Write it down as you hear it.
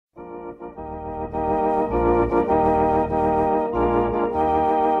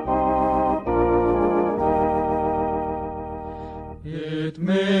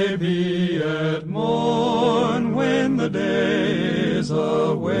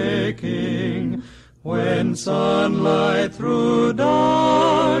breaking, when sunlight through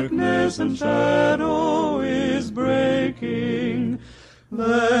darkness and shadow is breaking,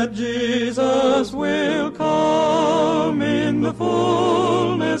 that Jesus will come in the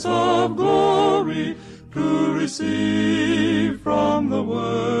fullness of glory to receive from the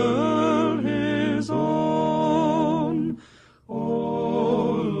world his own.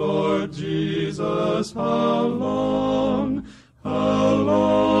 O Lord Jesus, how long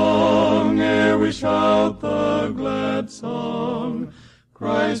ere we shout the glad song,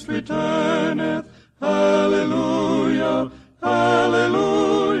 Christ returneth, hallelujah,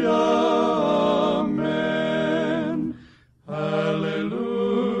 hallelujah, amen,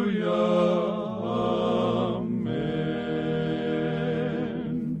 hallelujah, amen.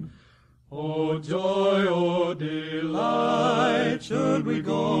 O joy, O delight, should we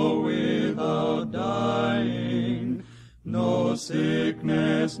go without dying, no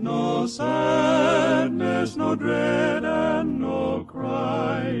sickness, no sadness, no dread, and no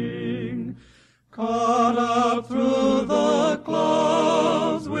crying, caught up through the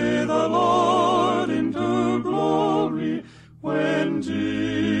clouds with the Lord into glory, when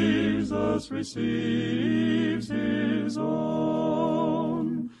Jesus receives his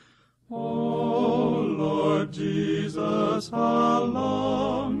own. O Lord Jesus, how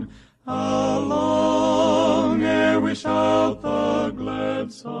long ere we shout the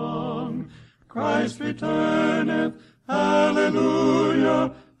glad song, Christ returneth,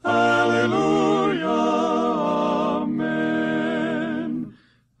 hallelujah, hallelujah.